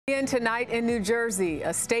And tonight in New Jersey,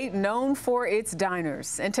 a state known for its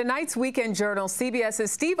diners. In tonight's Weekend Journal,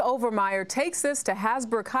 CBS's Steve Overmeyer takes us to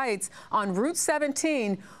Hasbrook Heights on Route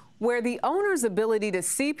 17, where the owner's ability to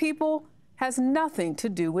see people has nothing to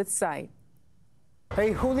do with sight.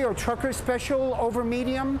 Hey, Julio, trucker special over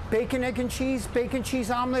medium, bacon, egg, and cheese, bacon,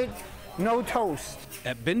 cheese omelet, no toast.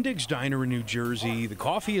 At Bendix Diner in New Jersey, the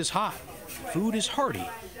coffee is hot, food is hearty,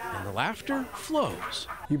 and the laughter flows.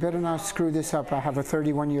 You better not screw this up. I have a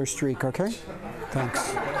 31-year streak, okay?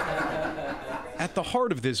 Thanks. At the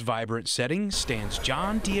heart of this vibrant setting stands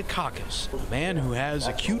John Diakakis, a man who has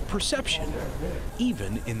acute perception,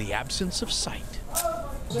 even in the absence of sight.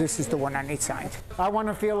 This is the one I need signed. I want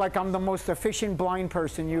to feel like I'm the most efficient blind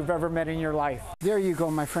person you've ever met in your life. There you go,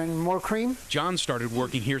 my friend. More cream? John started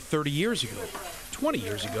working here 30 years ago. 20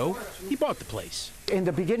 years ago, he bought the place. In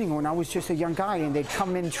the beginning, when I was just a young guy, and they'd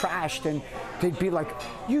come in trashed, and they'd be like,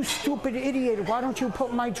 "You stupid idiot, why don't you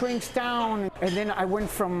put my drinks down?" And then I went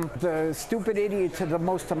from the stupid idiot to the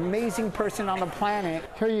most amazing person on the planet.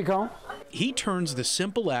 Here you go. He turns the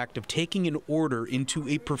simple act of taking an order into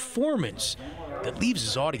a performance that leaves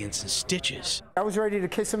his audience in stitches. I was ready to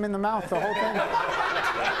kiss him in the mouth, the whole thing.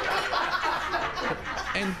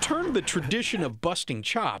 And turned the tradition of busting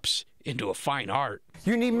chops into a fine art.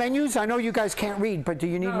 You need menus? I know you guys can't read, but do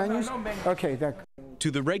you need menus? No menus. Okay. To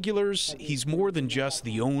the regulars, he's more than just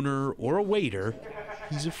the owner or a waiter.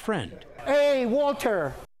 He's a friend. Hey,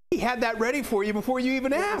 Walter. He had that ready for you before you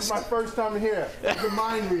even asked. This is my first time here. It's a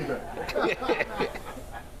mind reader.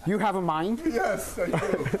 You have a mind? Yes, I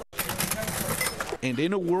do. And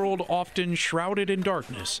in a world often shrouded in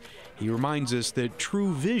darkness, he reminds us that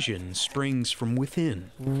true vision springs from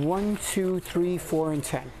within. 1, 2, 3, 4, and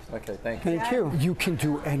 10. Okay, thank you. Thank you. You can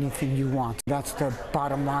do anything you want. That's the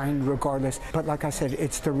bottom line, regardless. But like I said,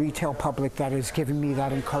 it's the retail public that is giving me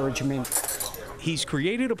that encouragement. He's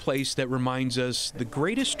created a place that reminds us the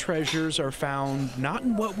greatest treasures are found not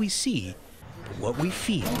in what we see, but what we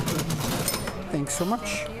feel. Thanks so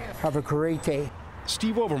much. Have a great day.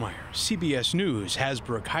 Steve Overmeyer, CBS News,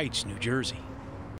 Hasbrook Heights, New Jersey.